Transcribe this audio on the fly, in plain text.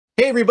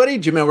Hey everybody,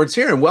 Jim Edwards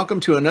here, and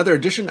welcome to another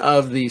edition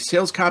of the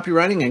Sales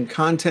Copywriting and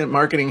Content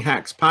Marketing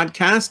Hacks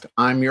podcast.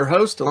 I'm your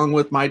host, along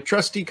with my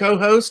trusty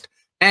co-host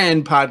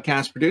and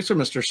podcast producer,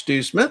 Mr.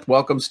 Stu Smith.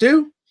 Welcome,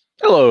 Stu.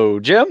 Hello,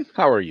 Jim.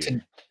 How are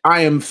you?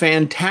 I am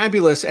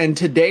fantabulous, and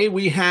today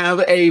we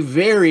have a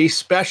very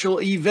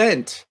special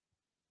event.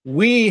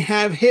 We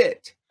have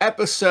hit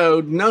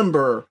episode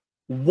number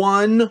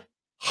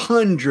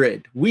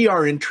 100. We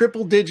are in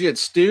triple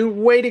digits, Stu.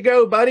 Way to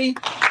go, buddy.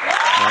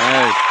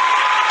 Nice.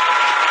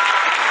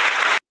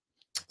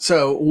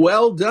 So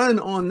well done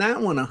on that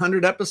one,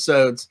 100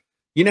 episodes.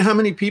 You know how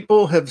many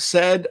people have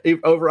said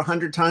over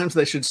 100 times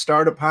they should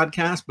start a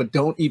podcast, but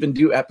don't even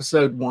do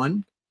episode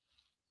 1?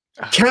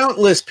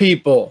 Countless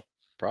people.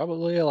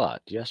 Probably a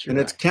lot. Yes, you're And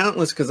right. it's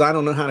countless because I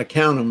don't know how to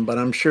count them, but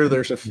I'm sure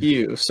there's a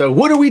few. So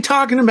what are we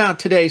talking about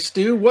today,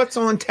 Stu? What's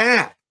on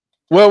tap?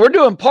 Well, we're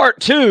doing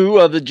part 2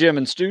 of the Jim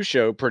and Stu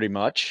show, pretty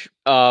much.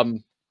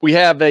 We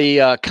have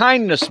a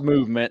kindness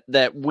movement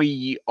that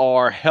we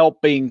are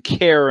helping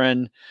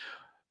Karen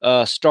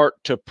start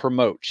to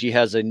promote. She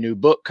has a new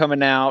book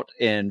coming out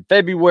in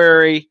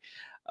February,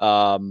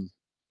 and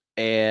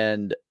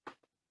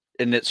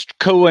it's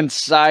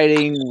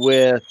coinciding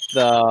with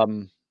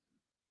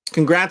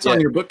Congrats on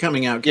your book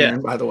coming out,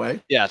 Karen, by the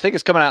way. Yeah, I think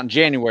it's coming out in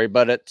January,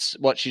 but it's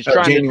what she's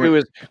trying to do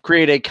is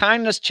create a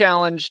kindness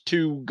challenge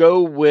to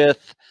go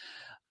with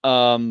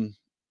the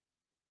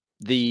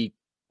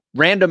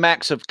Random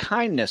Acts of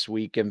Kindness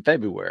week in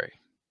February.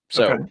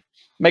 So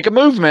make a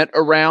movement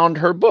around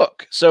her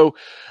book. So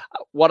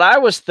what I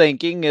was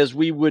thinking is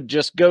we would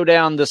just go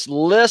down this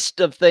list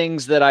of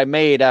things that I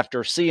made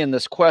after seeing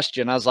this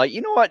question. I was like, you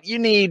know what? You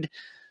need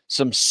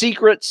some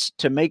secrets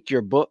to make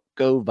your book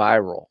go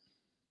viral.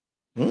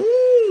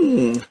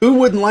 Who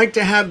wouldn't like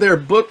to have their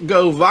book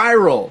go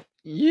viral?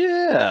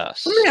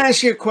 Yes. Let me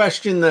ask you a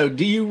question, though.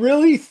 Do you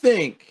really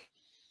think,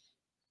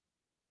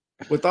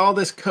 with all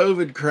this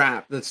COVID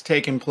crap that's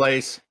taking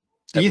place,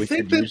 do you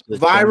think that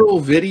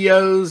viral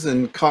videos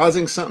and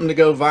causing something to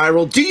go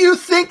viral, do you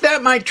think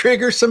that might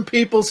trigger some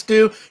people,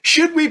 Stu?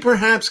 Should we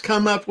perhaps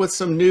come up with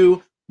some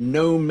new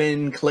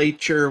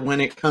nomenclature when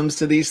it comes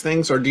to these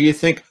things? Or do you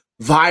think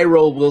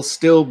viral will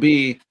still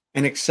be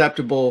an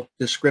acceptable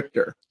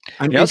descriptor?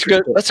 That's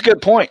good. That's a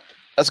good point.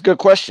 That's a good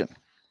question.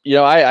 You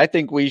know, I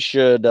think we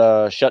should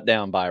shut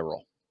down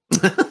viral.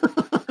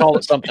 Call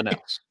it something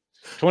else.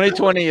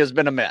 2020 has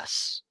been a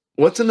mess.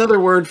 What's another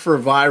word for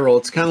viral?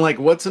 It's kind of like,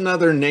 what's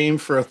another name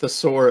for a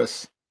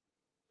thesaurus?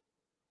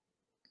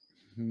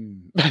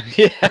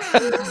 Yeah.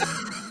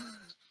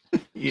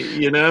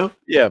 you know?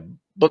 Yeah.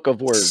 Book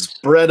of words.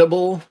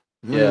 Spreadable.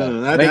 Yeah.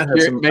 That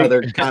has some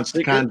other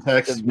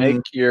context.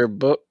 Make your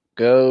book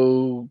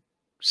go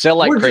sell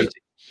like crazy.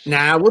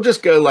 Nah, we'll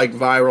just go like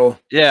viral.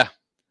 Yeah.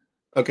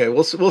 Okay,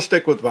 we'll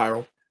stick with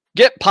viral.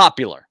 Get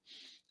popular.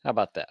 How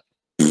about that?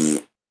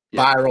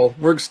 Viral.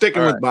 We're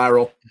sticking with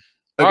viral.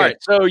 Okay. All right.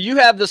 So you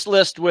have this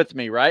list with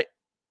me, right?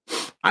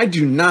 I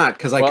do not,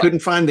 because I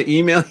couldn't find the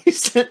email you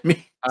sent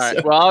me. All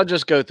right. Well, I'll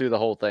just go through the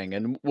whole thing,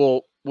 and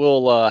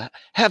we'll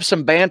have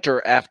some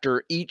banter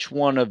after each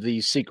one of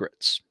these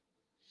secrets.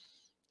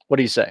 What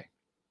do you say?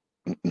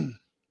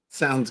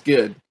 Sounds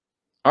good.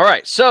 All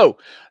right. So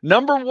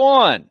number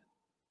 1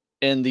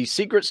 in the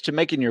secrets to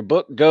making your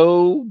book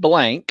go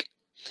blank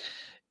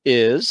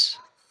is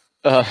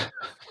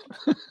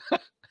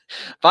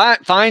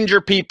find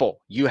your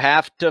people. You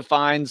have to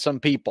find some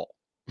people,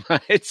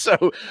 right?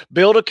 So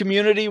build a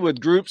community with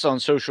groups on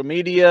social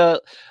media,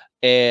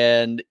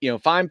 and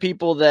find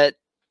people that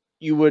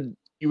you would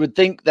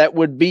think that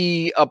would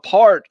be a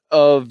part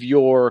of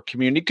your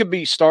community. Could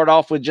be start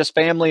off with just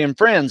family and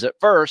friends at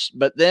first,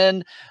 but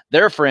then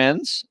their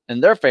friends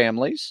and their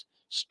families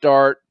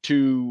start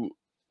to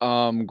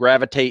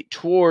gravitate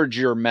towards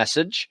your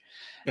message.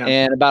 Yeah.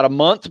 And about a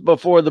month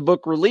before the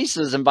book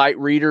releases, invite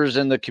readers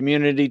in the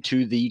community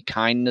to the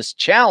kindness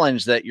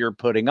challenge that you're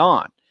putting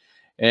on.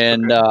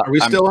 And are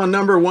we still on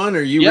number 1? Or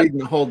are you reading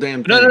the whole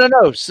damn thing?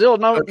 No. Still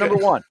number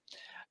 1.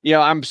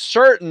 I'm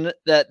certain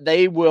that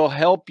they will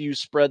help you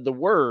spread the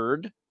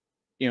word,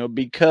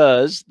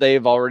 because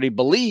they've already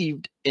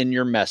believed in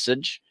your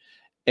message,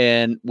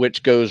 and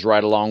which goes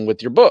right along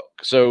with your book.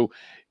 So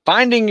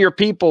finding your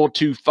people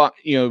to,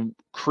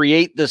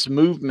 create this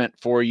movement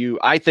for you,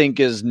 I think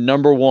is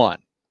number 1.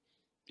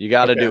 You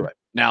got to do it.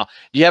 Now,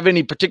 do you have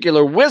any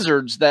particular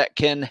wizards that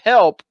can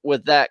help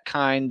with that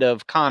kind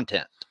of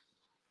content?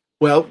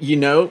 Well,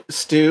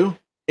 Stu,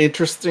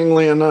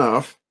 interestingly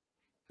enough,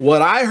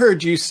 what I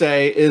heard you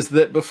say is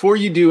that before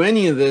you do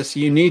any of this,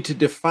 you need to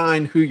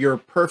define who your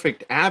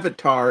perfect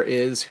avatar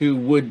is, who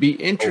would be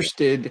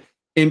interested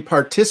in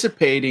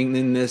participating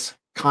in this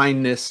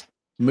kindness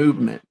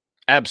movement.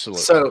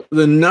 Absolutely. So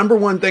the number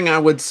 1 thing I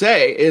would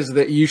say is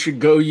that you should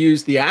go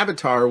use the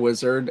avatar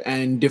wizard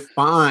and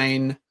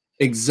define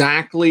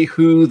exactly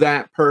who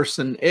that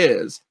person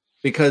is,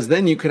 because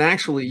then you can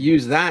actually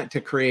use that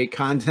to create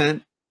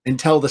content and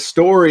tell the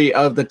story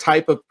of the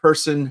type of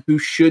person who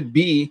should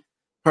be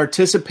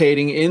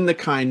participating in the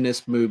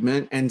kindness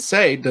movement and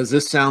say, does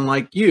this sound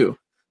like you?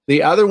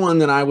 The other one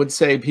that I would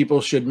say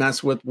people should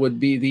mess with would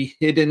be the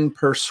hidden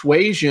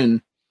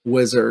persuasion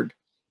wizard,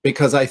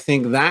 because I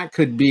think that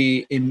could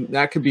be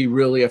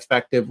really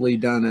effectively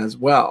done as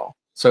well.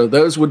 So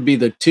those would be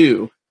the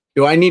two.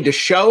 Do I need to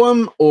show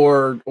them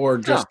or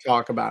just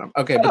talk about them?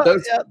 Okay, but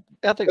those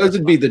I think those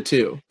would be the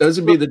two. Those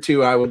would be the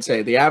two I would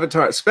say. The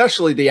avatar,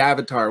 especially the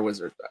avatar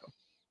wizard, though.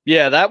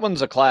 Yeah, that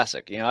one's a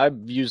classic. You know,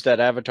 I've used that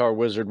avatar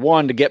wizard,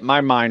 one, to get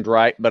my mind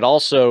right, but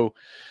also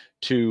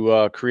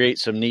to create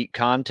some neat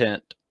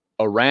content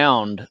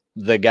around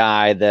the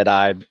guy that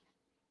I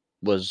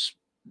was,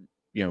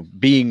 you know,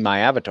 being my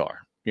avatar.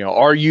 You know,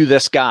 are you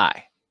this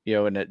guy? You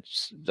know, and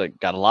it's like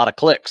got a lot of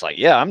clicks. Like,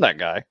 yeah, I'm that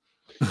guy.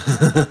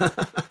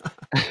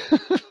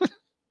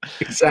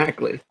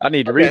 Exactly. I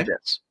need to read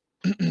this.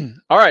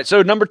 All right.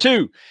 So number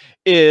 2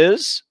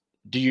 is,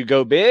 do you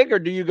go big or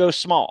do you go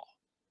small?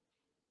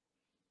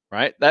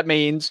 Right. That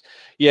means,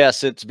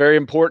 yes, it's very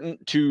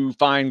important to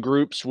find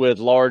groups with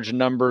large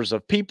numbers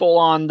of people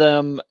on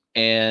them.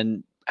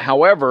 And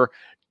however,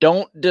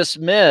 don't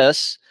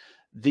dismiss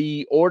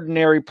the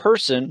ordinary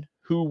person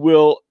who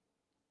will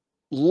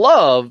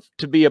love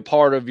to be a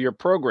part of your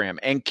program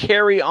and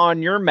carry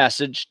on your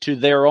message to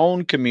their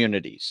own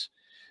communities.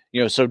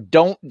 You know, so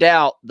don't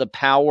doubt the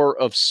power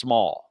of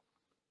small.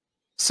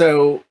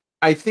 So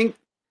I think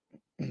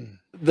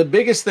the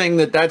biggest thing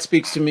that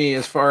speaks to me,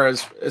 as far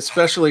as,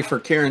 especially for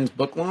Karen's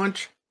book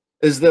launch,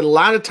 is that a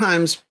lot of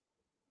times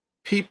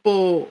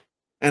people,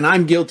 and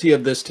I'm guilty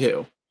of this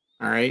too,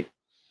 all right?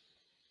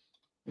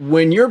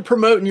 When you're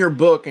promoting your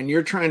book and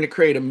you're trying to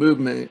create a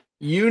movement,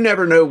 you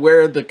never know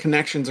where the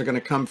connections are going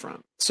to come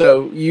from.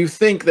 So you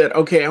think that,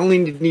 okay, I only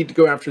need to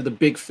go after the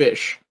big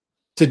fish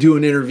to do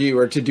an interview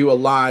or to do a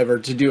live or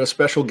to do a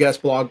special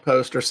guest blog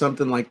post or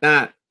something like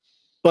that.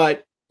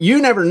 But you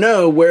never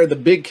know where the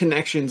big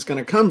connection is going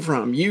to come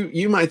from.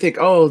 You might think,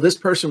 oh, this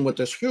person with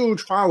this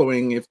huge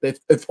following,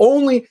 if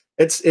only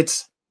it's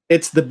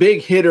the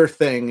big hitter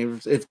thing.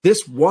 If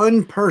this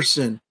one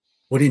person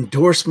would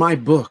endorse my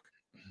book,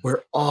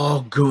 we're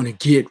all going to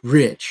get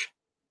rich.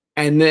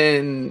 And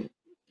then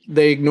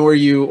they ignore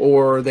you,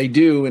 or they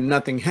do and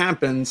nothing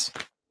happens.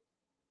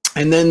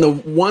 And then the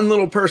one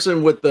little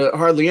person with the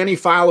hardly any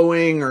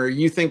following, or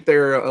you think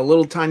they're a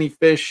little tiny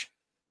fish,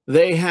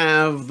 they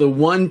have the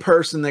one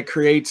person that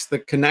creates the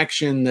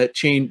connection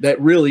that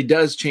really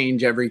does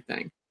change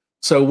everything.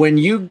 So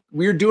when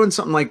we're doing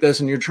something like this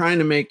and you're trying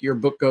to make your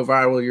book go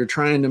viral, you're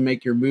trying to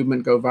make your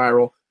movement go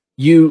viral,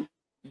 you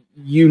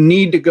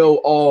need to go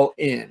all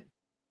in.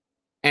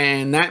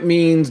 And that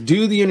means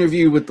do the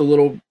interview with the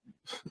little,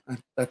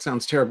 that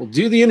sounds terrible.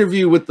 Do the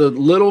interview with the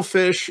little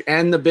fish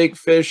and the big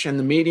fish and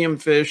the medium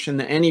fish and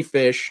the any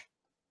fish,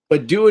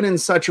 but do it in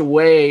such a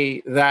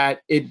way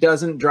that it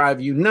doesn't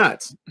drive you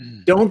nuts.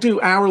 Don't do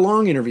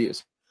hour-long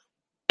interviews.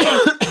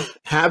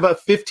 Have a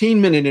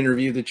 15-minute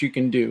interview that you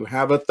can do.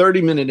 Have a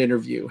 30-minute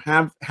interview.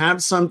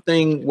 Have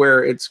something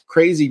where it's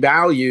crazy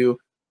value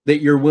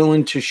that you're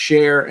willing to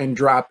share and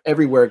drop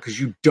everywhere, because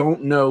you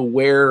don't know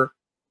where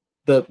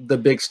the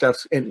big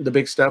stuff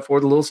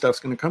or the little stuff's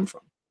going to come from.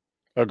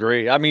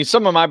 Agree. I mean,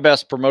 some of my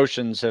best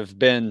promotions have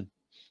been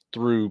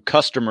through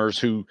customers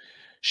who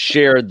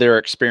shared their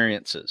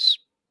experiences.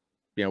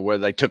 You know, where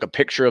they took a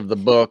picture of the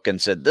book and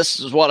said, "This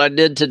is what I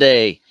did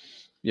today."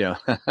 You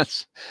know,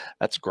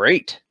 that's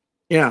great.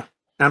 Yeah,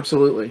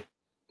 absolutely.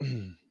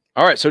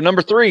 All right. So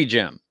number 3,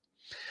 Jim,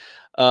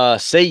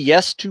 say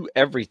yes to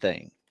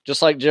everything.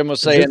 Just like Jim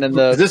was saying is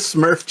this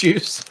Smurf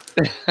juice?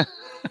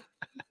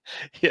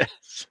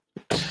 Yes.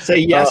 Say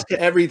yes to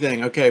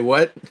everything. Okay,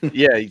 what?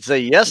 Yeah, you say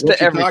yes to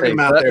everything. Talking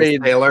about there,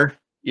 means, Taylor?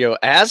 You know,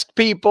 ask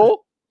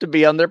people to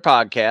be on their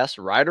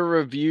podcast, write a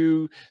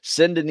review,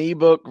 send an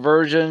ebook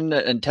version,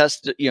 and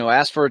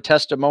ask for a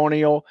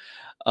testimonial.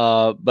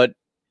 But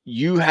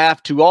you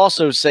have to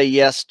also say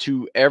yes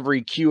to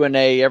every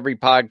Q&A, every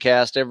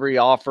podcast, every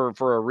offer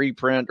for a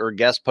reprint or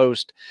guest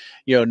post,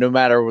 you know, no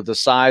matter the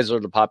size or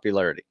the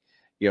popularity.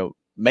 You know,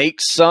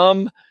 make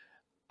some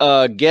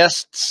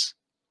guests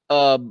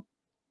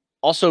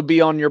also be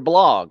on your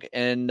blog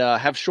and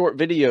have short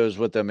videos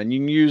with them. And you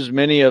can use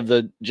many of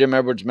the Jim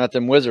Edwards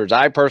Method wizards.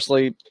 I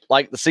personally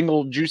like the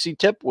single juicy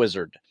tip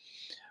wizard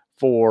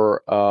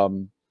for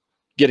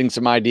getting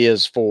some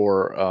ideas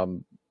for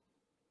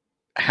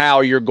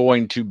how you're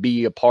going to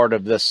be a part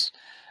of this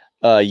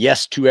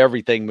yes to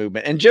everything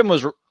movement. And Jim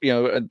was, you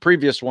know, a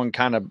previous one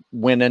kind of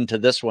went into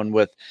this one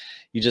with,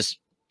 you just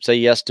say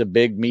yes to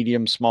big,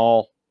 medium,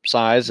 small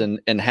size,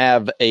 and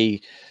have a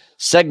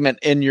segment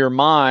in your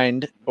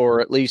mind,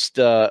 or at least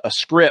a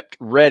script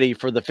ready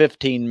for the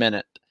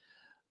 15-minute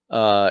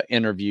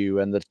interview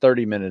and the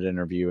 30-minute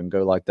interview, and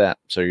go like that.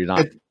 So you're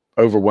not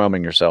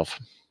overwhelming yourself.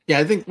 Yeah.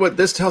 I think what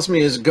this tells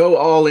me is go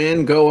all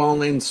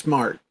in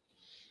smart.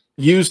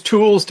 Use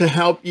tools to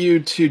help you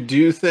to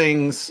do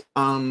things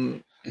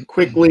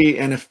quickly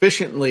and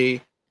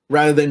efficiently,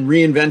 rather than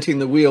reinventing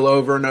the wheel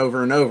over and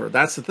over and over.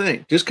 That's the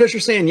thing. Just because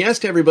you're saying yes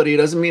to everybody, it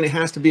doesn't mean it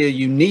has to be a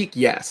unique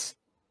yes.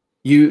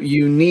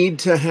 You need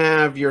to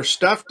have your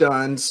stuff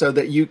done so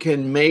that you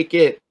can make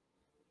it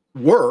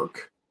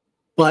work,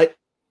 but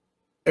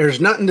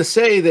there's nothing to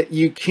say that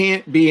you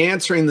can't be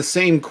answering the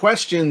same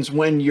questions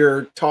when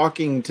you're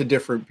talking to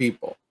different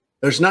people.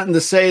 There's nothing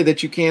to say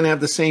that you can't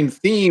have the same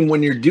theme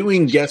when you're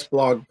doing guest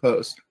blog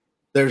posts.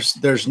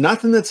 There's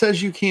nothing that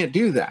says you can't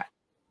do that.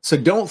 So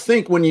don't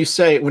think when you're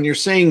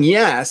saying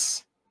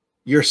yes,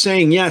 you're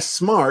saying yes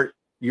smart.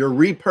 You're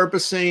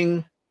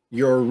repurposing,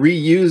 you're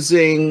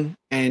reusing,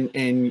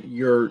 and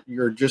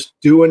you're just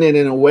doing it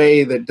in a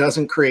way that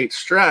doesn't create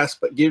stress,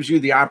 but gives you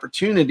the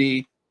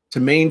opportunity to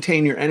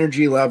maintain your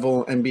energy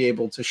level and be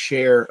able to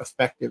share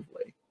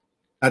effectively.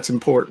 That's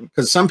important,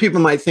 because some people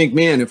might think,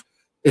 man,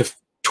 if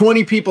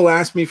 20 people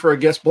ask me for a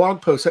guest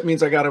blog post, that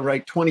means I got to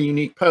write 20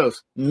 unique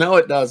posts. No,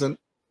 it doesn't.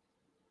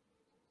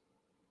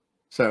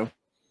 So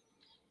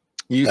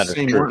use the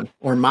same one,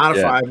 or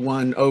modify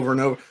one over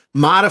and over.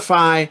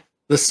 Modify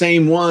the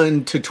same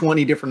one to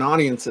 20 different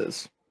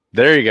audiences.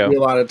 There you go. A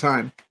lot of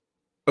time.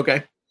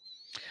 Okay.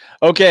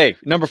 Okay.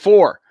 Number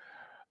 4.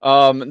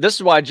 This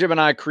is why Jim and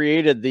I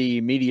created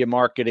the Media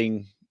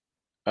Marketing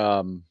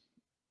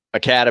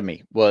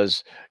Academy.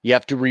 Was you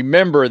have to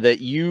remember that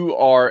you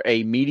are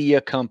a media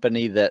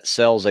company that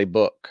sells a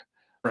book,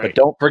 right? But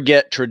don't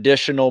forget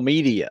traditional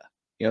media.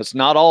 You know, it's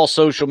not all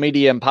social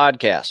media and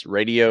podcasts.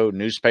 Radio,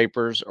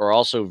 newspapers are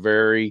also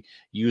very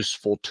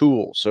useful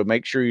tools. So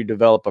make sure you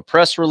develop a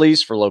press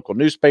release for local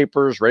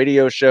newspapers,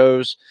 radio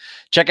shows.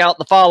 Check out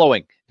the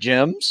following: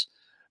 Jim's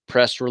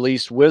Press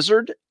Release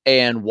Wizard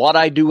and What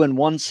I Do in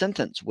One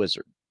Sentence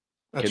Wizard.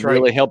 That's right.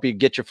 Really help you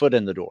get your foot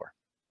in the door.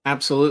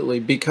 Absolutely.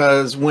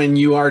 Because when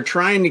you are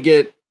trying to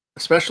get,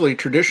 especially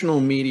traditional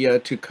media,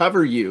 to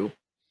cover you,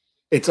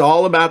 it's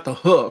all about the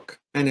hook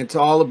and it's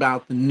all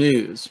about the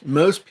news.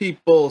 Most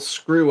people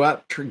screw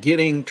up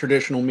getting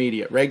traditional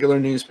media, regular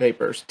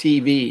newspapers,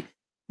 TV,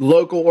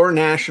 local or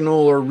national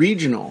or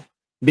regional,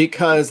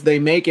 because they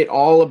make it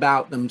all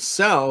about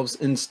themselves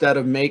instead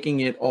of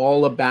making it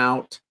all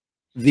about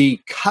the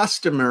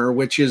customer,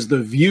 which is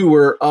the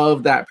viewer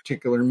of that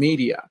particular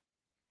media.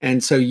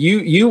 And so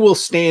you will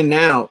stand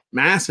out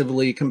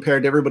massively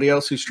compared to everybody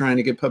else who's trying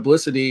to get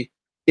publicity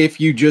if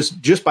you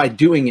just by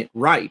doing it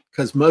right,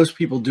 because most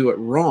people do it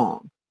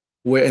wrong.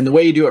 And the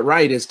way you do it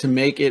right is to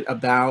make it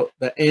about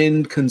the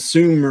end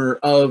consumer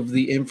of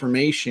the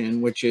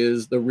information, which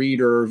is the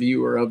reader or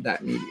viewer of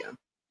that media.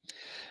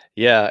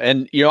 Yeah.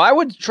 And, you know, I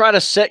would try to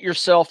set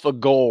yourself a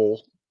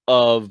goal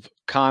of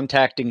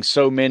contacting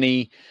so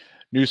many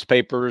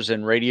newspapers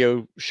and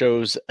radio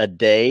shows a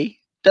day.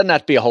 Doesn't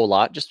have to be a whole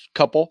lot, just a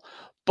couple,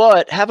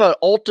 but have an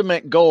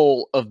ultimate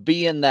goal of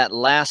being that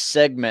last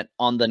segment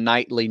on the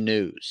nightly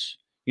news.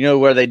 You know,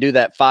 where they do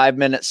that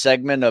 5-minute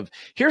segment of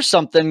here's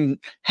something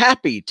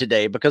happy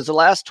today because the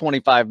last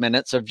 25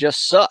 minutes have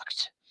just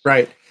sucked.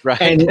 Right.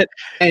 Right.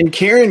 And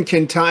Karen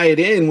can tie it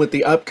in with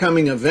the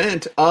upcoming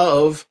event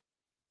of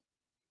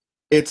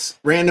it's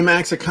Random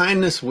Acts of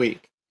Kindness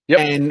Week. Yep.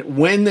 And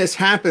when this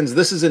happens,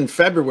 this is in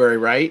February,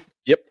 right?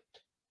 Yep.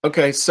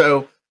 Okay.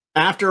 So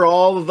after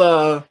all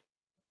the,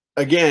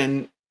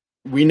 again,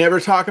 we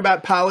never talk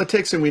about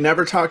politics and we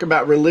never talk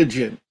about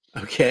religion.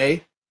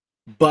 Okay.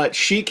 But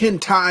she can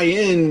tie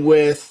in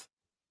with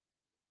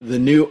the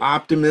new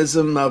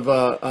optimism of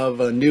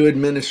a new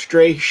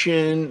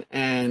administration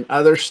and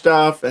other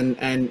stuff. And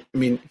I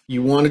mean, if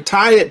you want to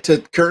tie it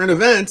to current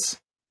events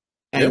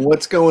and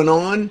what's going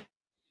on,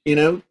 you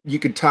know, you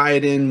could tie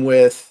it in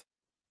with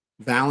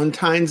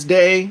Valentine's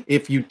Day.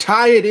 If you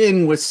tie it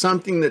in with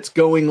something that's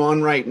going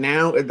on right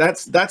now,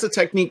 that's a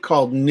technique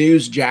called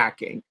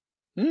newsjacking.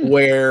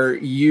 Where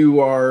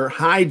you are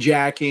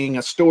hijacking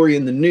a story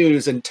in the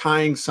news and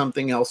tying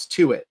something else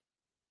to it.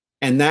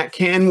 And that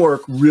can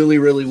work really,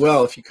 really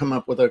well if you come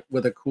up with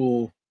a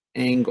cool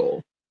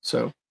angle.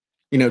 So,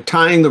 you know,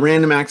 tying the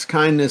Random Acts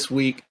Kindness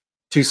Week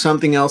to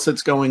something else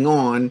that's going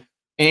on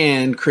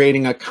and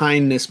creating a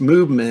kindness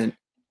movement,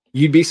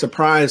 you'd be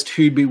surprised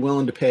who'd be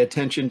willing to pay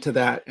attention to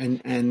that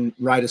and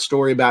write a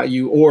story about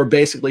you, or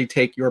basically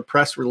take your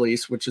press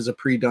release, which is a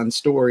pre-done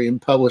story,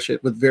 and publish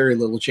it with very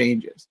little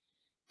changes.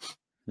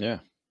 Yeah.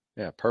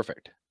 Yeah.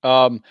 Perfect.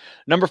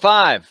 Number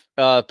 5,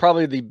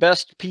 probably the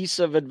best piece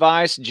of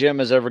advice Jim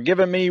has ever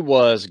given me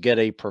was get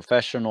a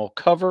professional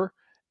cover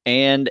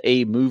and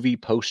a movie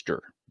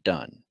poster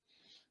done.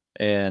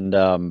 And,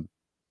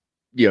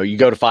 you know, you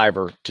go to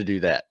Fiverr to do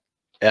that.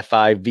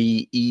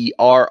 Fiverr.com.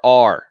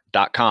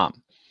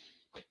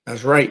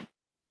 That's right.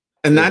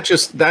 And that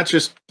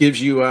just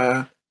gives you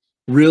a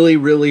really,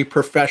 really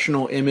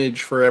professional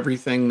image for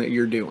everything that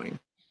you're doing.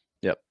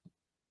 Yep.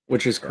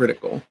 Which is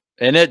critical.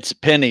 And it's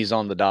pennies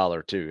on the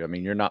dollar too. I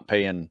mean, you're not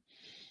paying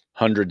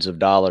hundreds of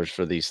dollars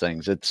for these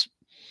things. It's,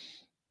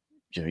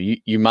 you know,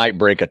 you might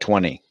break a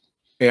 20.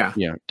 Yeah.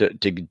 You know,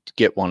 to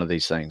get one of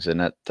these things.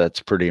 And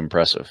that's pretty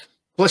impressive.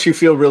 Plus you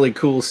feel really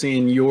cool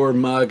seeing your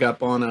mug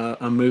up on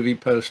a movie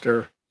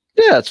poster.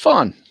 Yeah, it's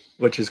fun.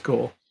 Which is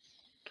cool.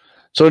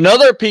 So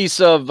another piece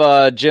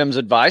of Jim's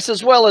advice,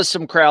 as well as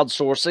some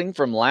crowdsourcing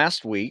from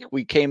last week,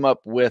 we came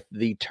up with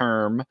the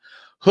term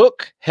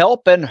hook,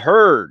 help, and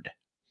herd.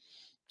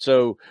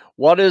 So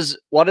what is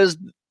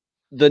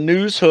the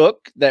news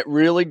hook that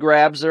really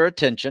grabs their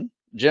attention?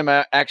 Jim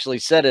actually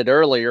said it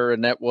earlier,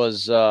 and that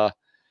was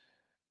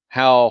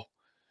how,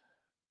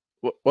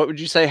 what would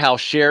you say? How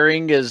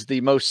sharing is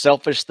the most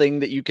selfish thing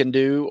that you can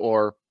do,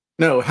 or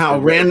no, how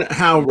random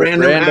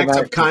acts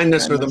of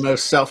kindness are the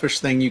most selfish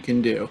thing you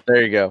can do.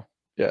 There you go.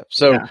 Yeah.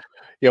 So,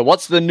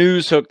 what's the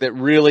news hook that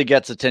really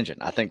gets attention?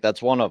 I think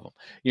that's one of them.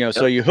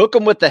 So you hook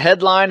them with the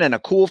headline and a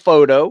cool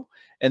photo,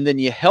 and then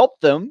you help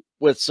them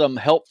with some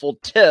helpful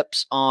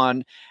tips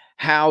on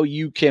how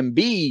you can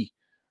be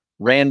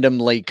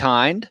randomly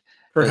kind.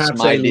 Perhaps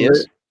some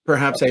ideas.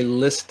 Perhaps a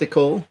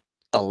listicle.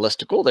 A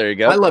listicle. There you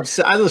go.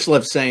 I just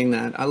love saying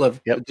that. I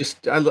love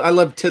I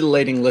love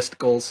titillating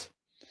listicles.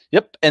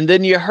 Yep. And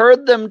then you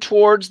herd them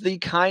towards the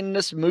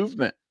kindness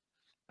movement.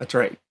 That's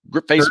right.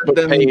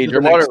 Facebook page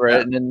or whatever,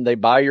 and then they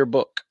buy your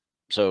book.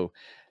 So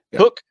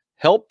hook,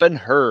 help, and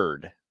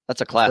herd.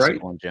 That's a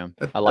classic one, Jim.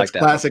 I like that.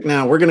 Classic.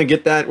 Now we're gonna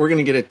get that. We're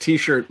gonna get a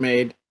T-shirt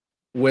made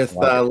with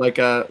like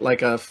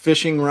a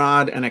fishing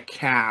rod and a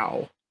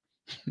cow.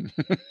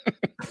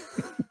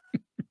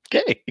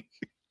 Okay.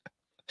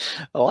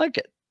 I like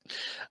it.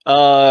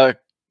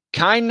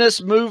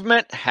 Kindness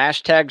movement,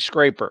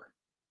 #scraper,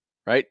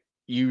 right?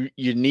 You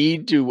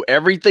need to,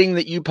 everything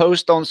that you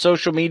post on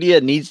social media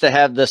needs to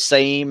have the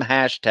same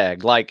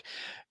hashtag, like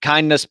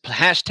kindness,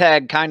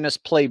 #kindness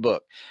playbook,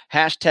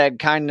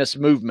 #kindness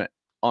movement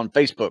on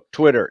Facebook,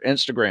 Twitter,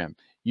 Instagram,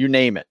 you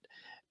name it.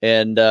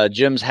 And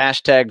Jim's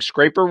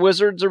 #scraper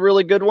wizard's a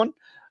really good one,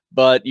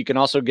 but you can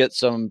also get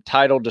some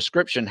title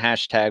description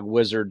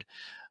 #wizard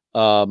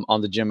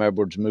on the Jim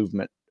Edwards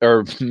movement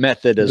or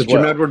method as well.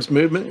 Jim Edwards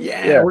movement.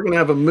 Yeah, we're going to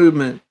have a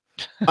movement.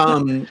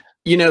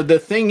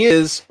 The thing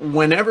is,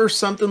 whenever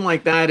something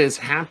like that is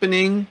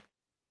happening,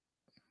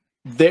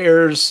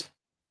 there's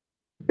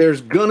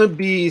going to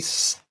be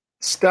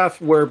stuff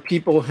where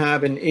people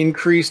have an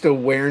increased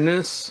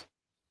awareness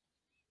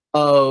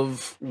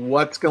of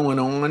what's going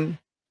on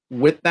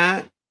with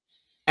that.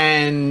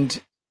 And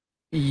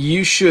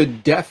you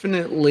should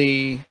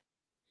definitely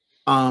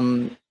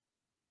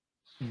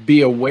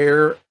be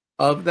aware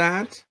of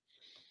that.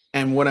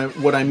 And what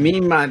I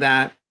mean by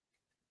that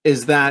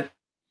is that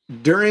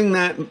during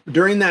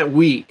that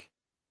week,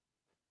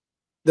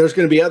 there's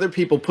going to be other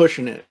people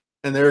pushing it,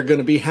 and there are going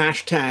to be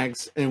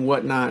hashtags and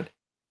whatnot.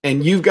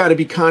 And you've got to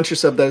be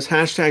conscious of those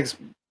hashtags,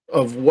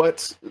 of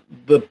what's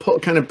the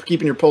kind of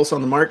keeping your pulse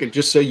on the market,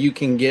 just so you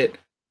can get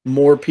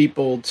more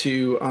people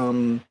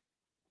to,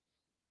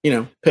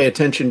 pay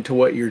attention to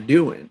what you're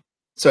doing.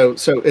 So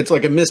it's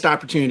like a missed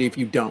opportunity if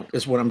you don't,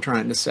 is what I'm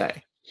trying to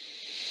say.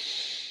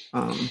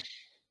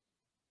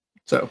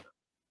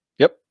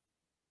 Yep.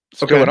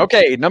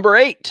 Okay. Number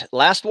 8,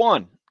 last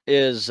one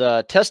is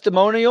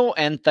testimonial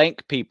and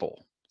thank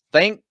people.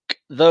 Thank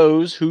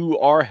those who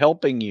are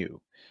helping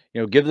you.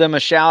 Give them a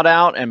shout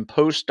out and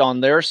post on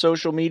their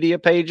social media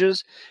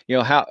pages,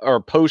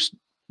 post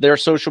their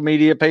social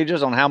media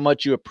pages on how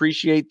much you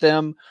appreciate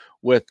them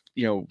with,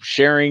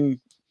 sharing,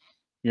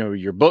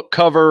 your book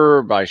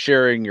cover, by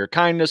sharing your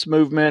kindness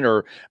movement,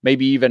 or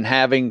maybe even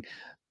having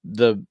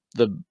the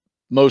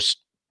most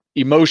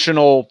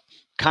emotional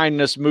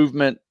kindness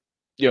movement,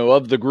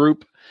 of the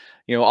group,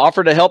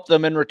 offer to help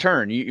them in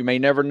return. You may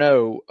never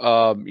know.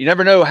 You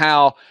never know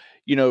how,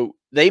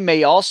 they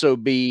may also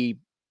be,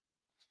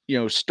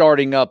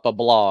 starting up a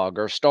blog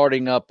or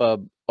starting up a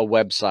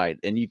website,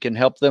 and you can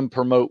help them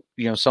promote,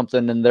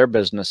 something in their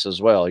business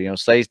as well.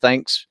 Say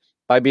thanks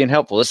by being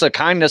helpful. It's a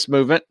kindness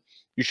movement.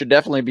 You should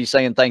definitely be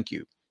saying thank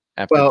you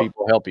after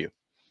people help you.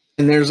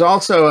 And there's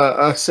also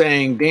a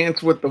saying,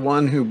 dance with the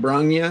one who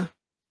brung you.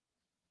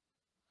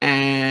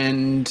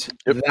 And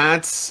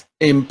that's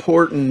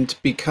important,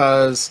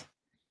 because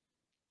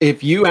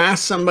if you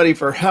ask somebody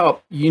for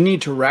help, you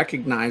need to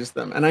recognize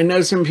them. And I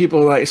know some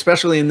people, like,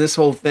 especially in this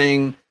whole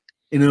thing,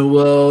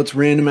 well, it's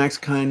random acts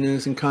of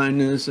kindness, and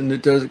kindness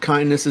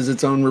is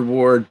its own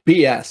reward.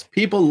 BS.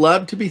 People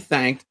love to be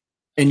thanked,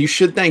 and you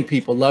should thank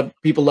people.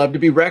 People love to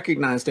be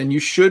recognized, and you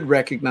should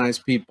recognize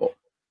people.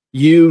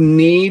 You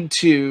need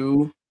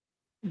to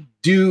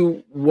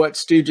do what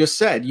Stu just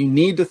said. You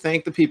need to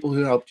thank the people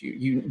who helped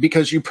you,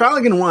 because you're probably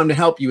going to want them to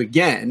help you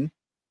again,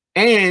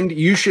 and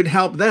you should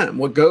help them.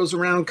 What goes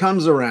around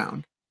comes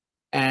around.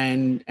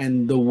 And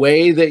the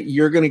way that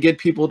you're going to get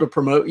people to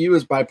promote you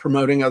is by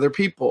promoting other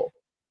people.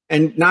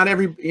 And not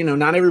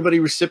everybody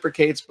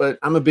reciprocates, but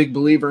I'm a big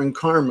believer in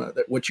karma,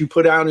 that what you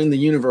put out in the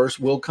universe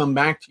will come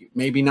back to you.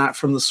 Maybe not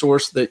from the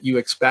source that you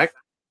expect,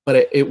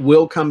 but it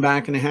will come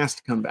back, and it has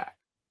to come back.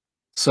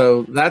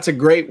 So that's a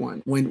great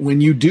one.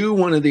 When you do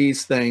one of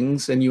these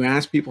things and you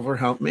ask people for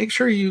help, make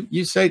sure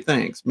you say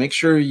thanks. Make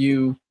sure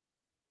you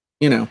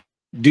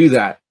do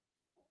that.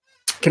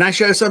 Can I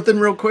show something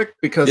real quick?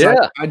 Because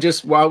I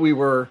just, while we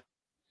were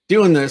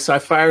doing this, I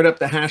fired up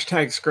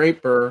the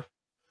 #scraper,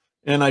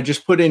 and I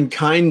just put in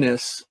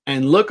kindness,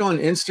 and look on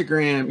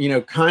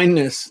Instagram.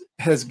 Kindness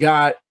has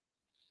got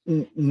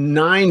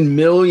 9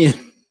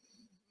 million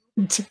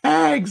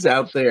tags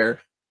out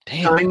there.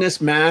 Damn.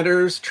 Kindness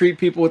matters. Treat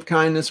people with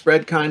kindness.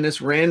 Spread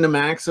kindness. Random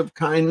acts of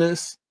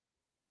kindness.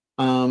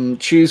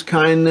 Choose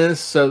kindness.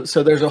 So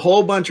there's a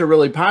whole bunch of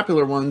really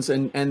popular ones,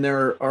 and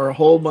there are a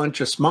whole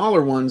bunch of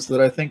smaller ones that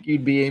I think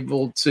you'd be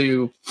able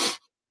to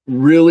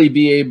really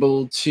be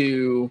able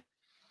to,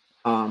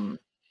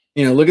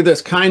 look at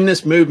this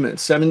kindness movement,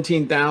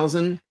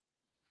 17,000.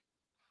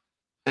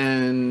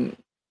 And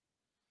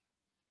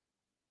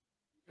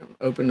I'm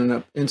opening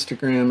up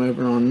Instagram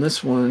over on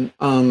this one.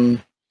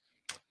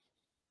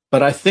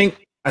 But I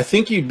think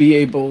you'd be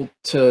able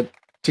to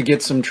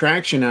get some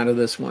traction out of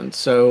this one.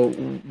 So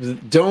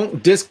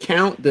don't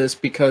discount this,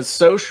 because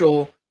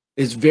social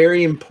is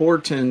very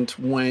important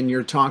when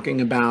you're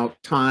talking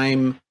about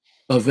time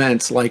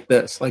events like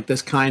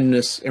this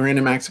kindness,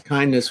 Random Acts of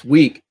Kindness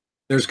week.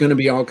 There's going to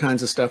be all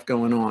kinds of stuff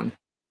going on.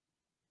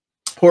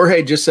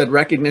 Jorge just said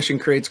recognition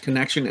creates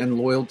connection and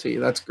loyalty.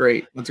 That's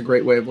great. That's a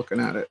great way of looking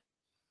at it.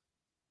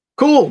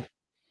 Cool.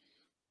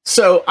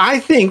 So I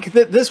think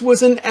that this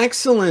was an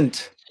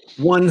excellent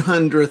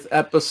 100th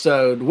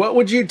episode. What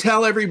would you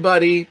tell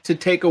everybody to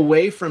take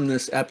away from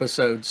this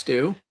episode,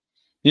 Stu?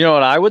 You know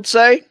what I would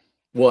say?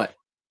 What?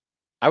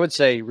 I would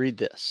say read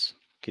this.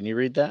 Can you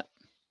read that?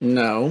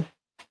 No.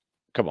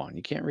 Come on,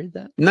 you can't read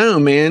that? No,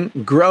 man.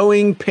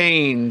 Growing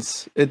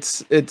pains.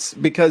 It's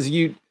because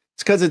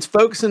it's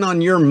focusing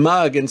on your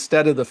mug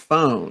instead of the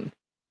phone.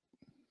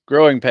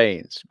 Growing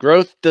pains.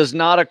 Growth does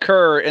not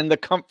occur in the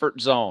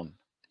comfort zone.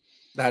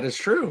 That is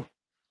true.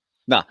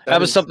 No, that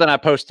was something I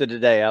posted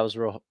today. I was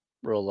real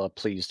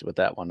pleased with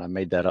that one. I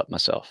made that up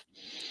myself.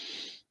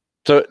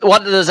 So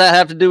what does that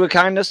have to do with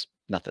kindness?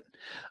 Nothing.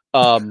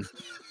 But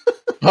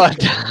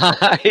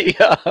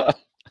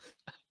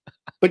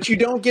but you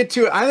don't get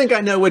to, I think I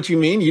know what you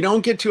mean. You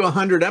don't get to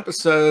 100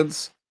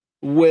 episodes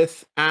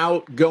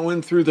without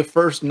going through the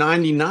first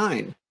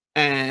 99.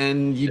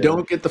 And you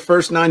don't get the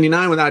first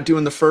 99 without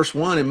doing the first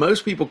one. And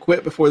most people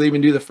quit before they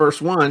even do the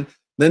first one.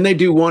 Then they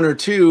do one or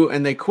two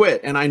and they quit.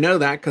 And I know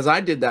that because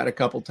I did that a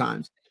couple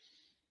times.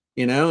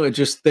 It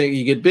just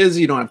you get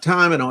busy, you don't have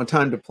time, I don't have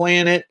time to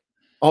plan it.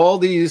 All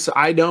these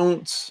I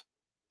don'ts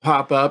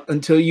pop up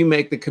until you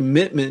make the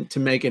commitment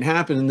to make it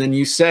happen. And then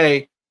you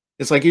say,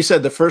 it's like you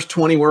said, the first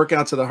 20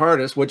 workouts are the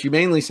hardest. What you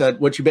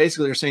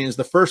basically are saying is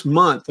the first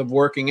month of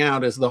working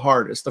out is the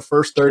hardest. The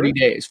first 30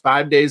 days,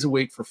 5 days a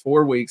week for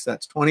 4 weeks,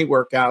 that's 20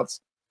 workouts.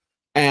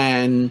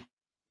 And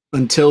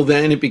until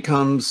then it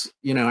becomes,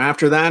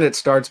 after that, it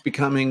starts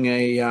becoming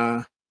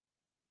a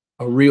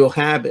real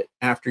habit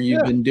after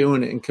you've been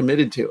doing it and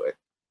committed to it.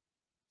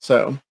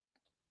 So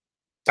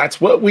that's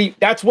what we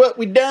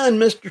done,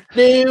 Mr.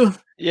 Stu.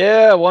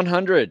 Yeah,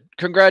 100.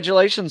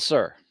 Congratulations,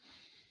 sir.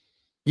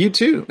 You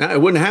too. Now,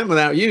 it wouldn't happen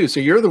without you. So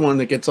you're the one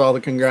that gets all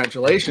the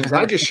congratulations.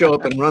 I just show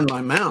up and run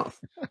my mouth,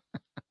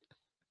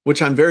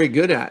 which I'm very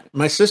good at.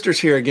 My sister's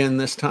here again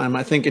this time,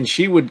 I think, and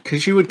she would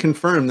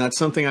confirm that's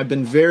something I've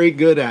been very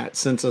good at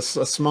since a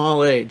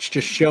small age,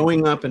 just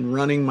showing up and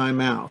running my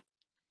mouth.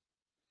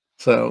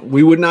 So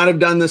we would not have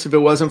done this if it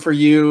wasn't for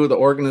you, the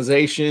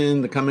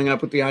organization, the coming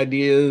up with the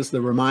ideas, the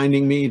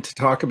reminding me to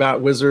talk about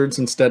wizards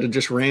instead of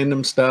just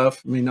random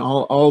stuff. I mean,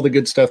 all the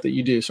good stuff that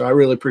you do. So I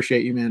really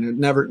appreciate you, man. It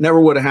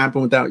never would have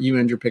happened without you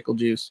and your pickle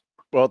juice.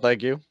 Well,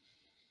 thank you.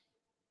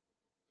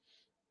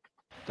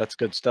 That's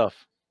good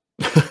stuff.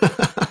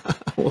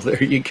 Well,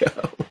 there you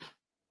go.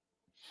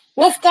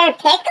 Mr.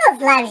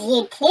 Pickles loves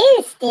you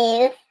too,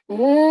 Stu.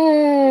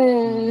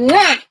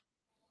 Mwah.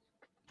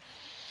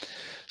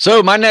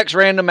 So my next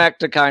random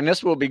act of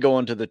kindness will be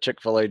going to the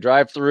Chick-fil-A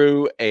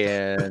drive-thru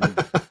and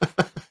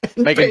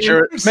making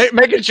sure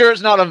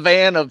it's not a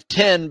van of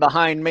 10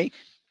 behind me.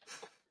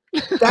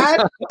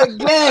 That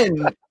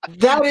again,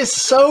 that is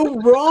so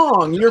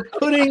wrong. You're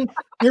putting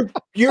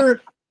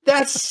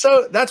that's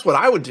what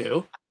I would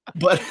do,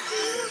 but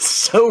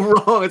so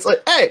wrong. It's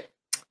like, hey,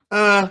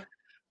 that's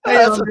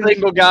a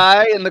single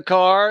guy in the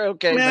car.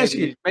 Okay,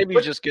 maybe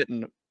you're just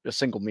getting a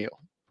single meal.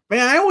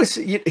 Man,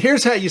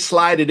 here's how you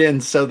slide it in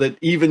so that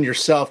even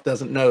yourself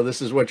doesn't know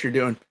this is what you're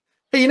doing.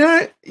 Hey, you know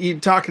what? You're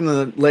talking to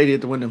the lady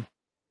at the window.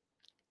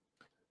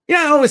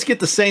 Yeah, I always get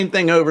the same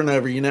thing over and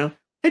over,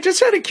 Hey,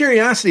 just out of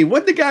curiosity,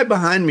 what'd the guy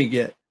behind me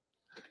get?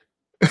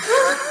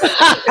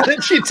 And then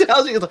she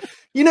tells you,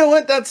 you know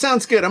what? That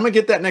sounds good. I'm going to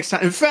get that next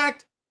time. In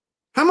fact,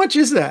 how much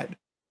is that?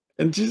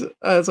 And she's,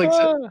 it's like,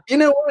 you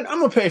know what? I'm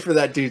gonna pay for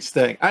that dude's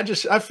thing. I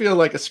feel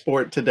like a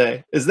sport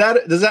today. Does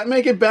that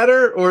make it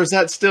better, or is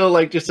that still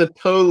like just a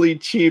totally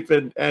cheap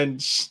and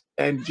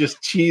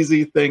just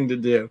cheesy thing to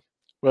do?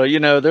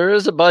 Well, there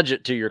is a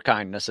budget to your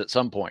kindness at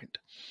some point.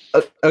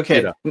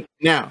 Okay,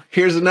 now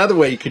here's another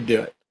way you could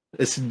do it.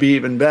 This would be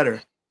even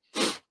better.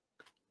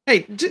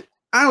 Hey,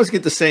 I always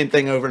get the same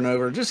thing over and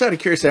over. Just out of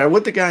curiosity,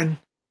 what the guy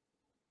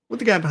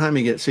behind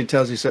me gets? So he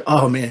tells you, so,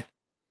 oh man.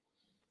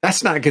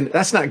 That's not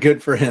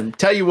good for him.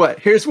 Tell you what,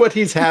 here's what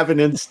he's having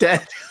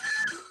instead.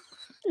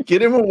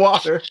 Get him a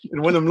water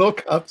and one of them little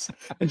cups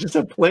and just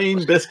a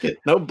plain biscuit.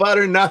 No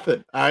butter,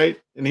 nothing. All right.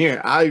 And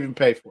here, I'll even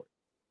pay for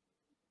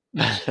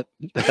it.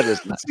 That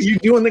is nice. You're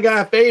doing the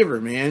guy a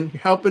favor, man.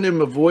 You're helping him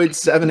avoid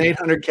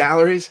 700-800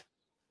 calories.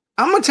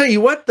 I'm gonna tell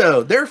you what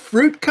though, their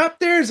fruit cup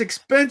there is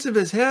expensive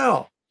as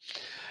hell.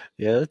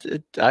 Yeah,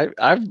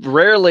 I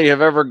rarely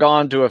have ever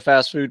gone to a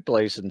fast food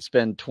place and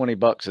spend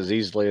 $20 as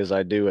easily as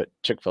I do at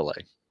Chick-fil-A.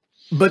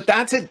 But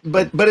that's it.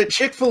 But at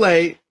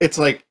Chick-fil-A, it's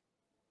like,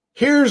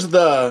 here's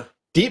the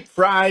deep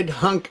fried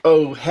hunk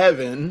of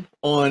heaven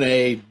on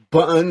a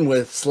bun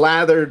with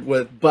slathered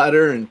with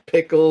butter and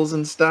pickles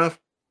and stuff.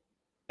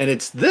 And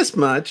it's this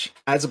much,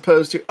 as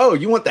opposed to, oh,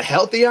 you want the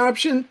healthy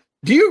option?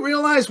 Do you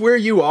realize where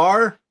you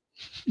are?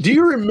 Do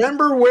you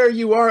remember where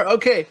you are?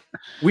 Okay,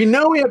 we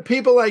know we have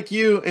people like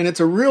you, and it's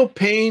a real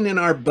pain in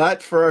our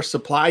butt for our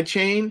supply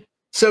chain.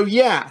 So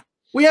yeah,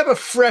 we have a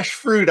fresh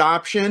fruit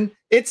option.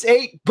 It's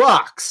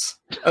 $8.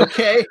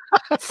 Okay,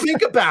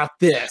 think about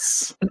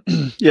this.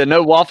 Yeah,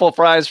 no waffle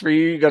fries for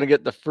you. You're gonna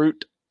get the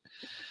fruit.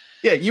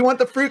 Yeah, you want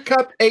the fruit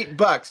cup?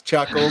 $8,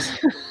 Chuckles.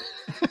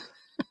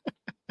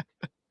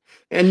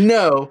 And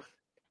no,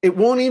 it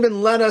won't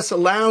even let us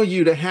allow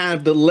you to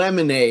have the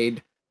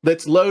lemonade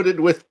that's loaded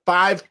with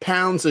 5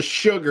 pounds of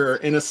sugar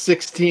in a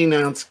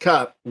 16-ounce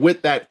cup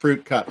with that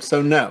fruit cup.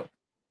 So no,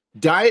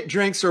 diet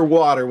drinks or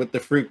water with the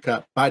fruit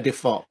cup by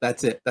default.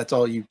 That's it. That's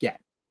all you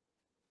get.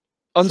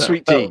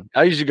 Unsweet tea.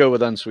 I usually go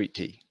with unsweet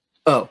tea.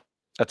 Oh,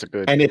 that's a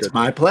good. And it's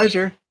my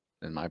pleasure.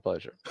 And my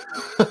pleasure.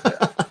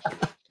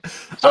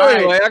 So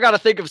anyway, I got to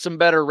think of some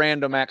better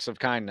random acts of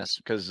kindness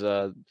because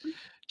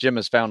Jim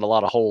has found a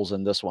lot of holes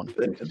in this one.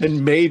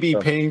 Then maybe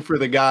paying for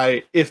the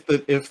guy if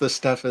the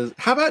stuff is.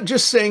 How about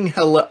just saying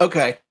hello?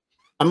 Okay,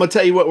 I'm gonna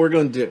tell you what we're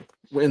gonna do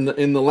in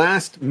the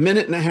last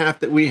minute and a half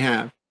that we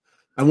have.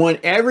 I want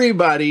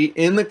everybody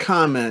in the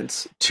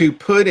comments to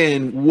put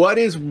in what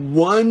is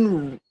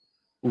one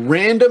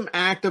random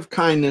act of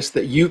kindness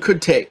that you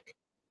could take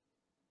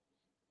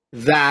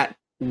that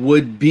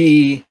would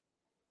be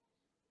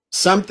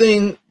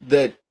something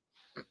that,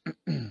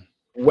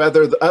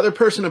 whether the other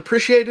person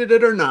appreciated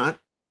it or not,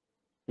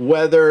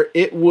 whether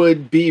it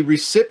would be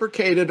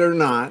reciprocated or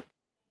not,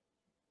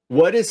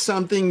 what is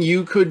something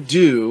you could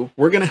do?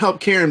 We're going to help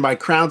Karen by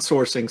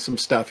crowdsourcing some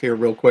stuff here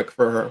real quick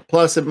for her.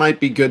 Plus, it might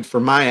be good for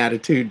my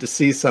attitude to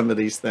see some of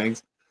these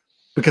things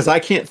because I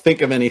can't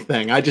think of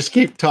anything. I just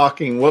keep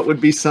talking. What would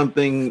be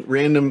something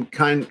random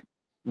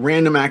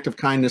act of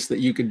kindness that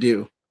you could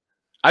do?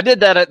 I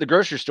did that at the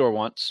grocery store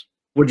once.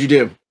 What'd you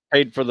do?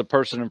 Paid for the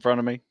person in front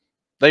of me.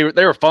 They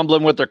were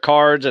fumbling with their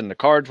cards and the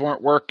cards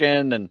weren't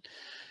working. And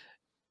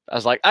I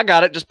was like, I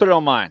got it. Just put it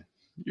on mine.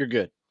 You're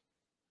good.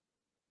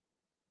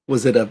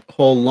 Was it a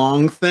whole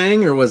long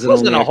thing or was it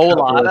wasn't only a whole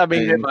lot? I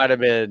mean, things? it might have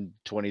been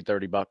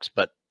 $20-30,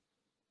 but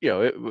you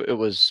know, it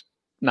was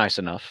nice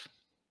enough.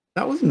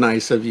 That was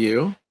nice of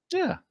you.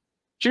 Yeah.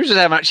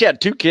 She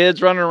had 2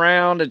 kids running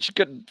around and she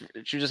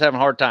was just having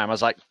a hard time. I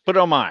was like, put it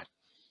on mine.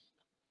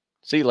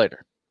 See you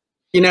later.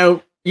 You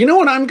know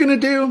what I'm going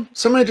to do?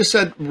 Somebody just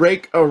said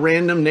rake a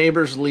random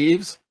neighbor's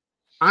leaves.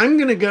 I'm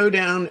going to go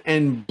down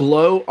and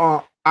blow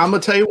off. I'm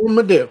going to tell you what I'm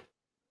going to do.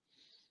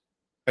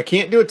 I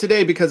can't do it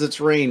today because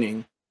it's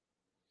raining.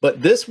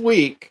 But this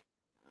week,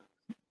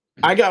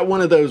 I got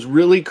one of those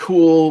really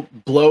cool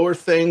blower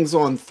things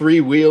on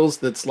 3 wheels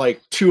that's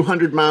like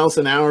 200 miles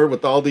an hour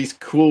with all these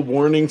cool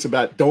warnings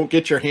about don't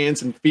get your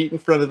hands and feet in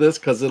front of this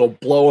because it'll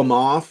blow them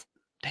off.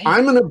 Damn.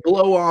 I'm going to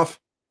blow off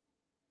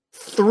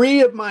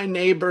 3 of my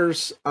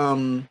neighbors'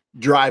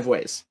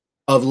 driveways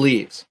of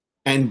leaves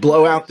and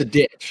blow out the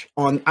ditch.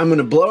 I'm going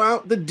to blow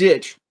out the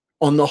ditch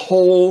on the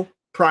whole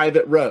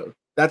private road.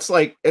 That's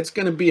like, it's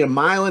going to be 1.5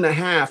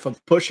 miles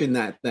of pushing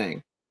that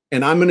thing.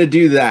 And I'm going to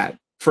do that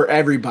for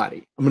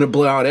everybody. I'm going to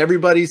blow out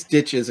everybody's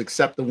ditches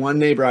except the one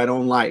neighbor I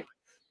don't like.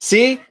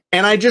 See?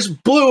 And I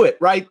just blew it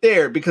right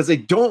there because they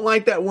don't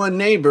like that one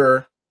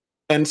neighbor.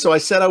 And so I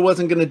said I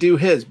wasn't going to do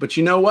his. But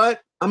you know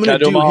what? I'm going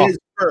to do his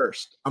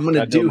first. I'm going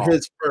to do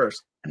his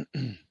first.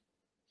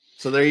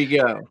 So there you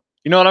go.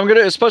 You know what I'm going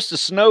to, it's supposed to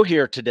snow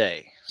here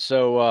today.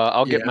 So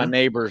I'll get my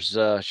neighbor's,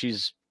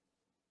 she's,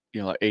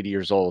 80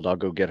 years old. I'll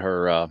go get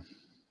her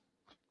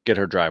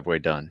driveway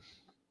done.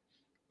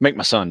 Make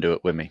my son do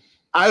it with me.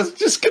 I was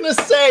just going to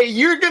say,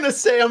 you're going to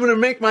say, I'm going to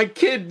make my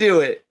kid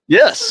do it.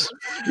 Yes.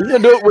 You're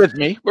going to do it with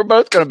me. We're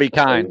both going to be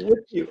kind.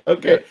 With you.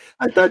 Okay. Yeah.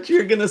 I thought you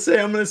were going to say,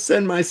 I'm going to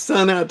send my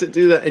son out to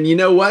do that. And you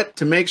know what?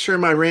 To make sure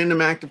my random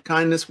act of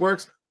kindness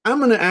works, I'm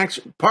going to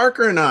actually,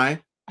 Parker and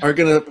I are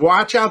going to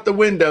watch out the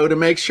window to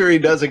make sure he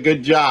does a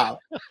good job.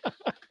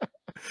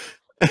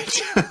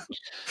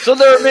 So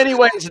there are many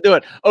ways to do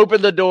it.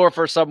 Open the door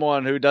for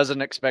someone who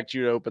doesn't expect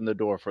you to open the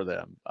door for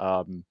them.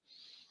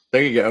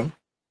 There you go.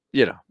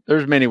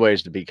 There's many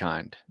ways to be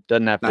kind.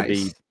 Doesn't have to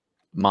be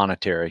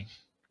monetary.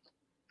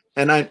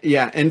 And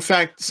in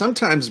fact,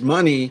 sometimes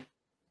money,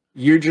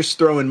 you're just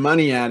throwing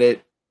money at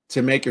it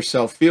to make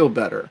yourself feel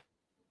better.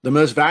 The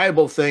most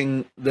valuable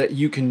thing that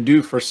you can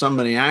do for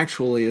somebody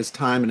actually is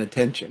time and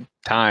attention.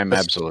 Time,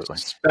 absolutely.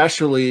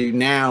 Especially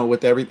now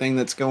with everything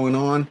that's going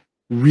on,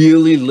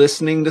 really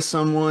listening to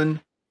someone,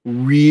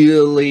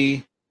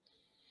 really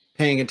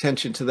paying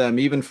attention to them,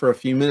 even for a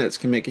few minutes,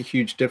 can make a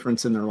huge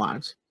difference in their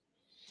lives.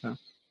 So.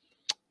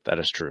 That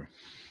is true.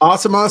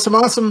 Awesome, awesome,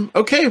 awesome.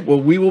 Okay,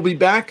 well, we will be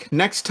back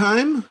next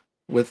time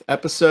with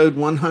episode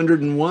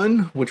 101,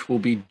 which will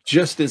be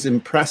just as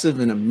impressive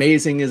and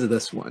amazing as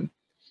this one.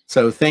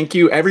 So thank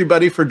you,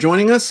 everybody, for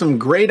joining us. Some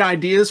great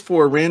ideas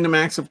for random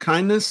acts of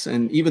kindness.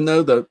 And even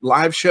though the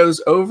live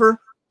show's over,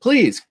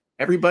 please,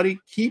 everybody,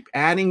 keep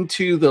adding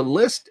to the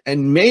list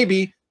and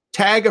maybe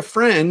tag a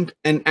friend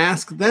and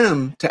ask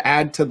them to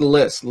add to the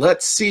list.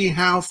 Let's see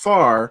how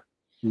far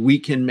we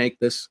can make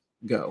this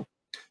go.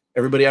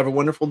 Everybody have a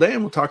wonderful day,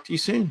 and we'll talk to you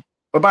soon.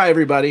 Bye-bye,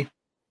 everybody.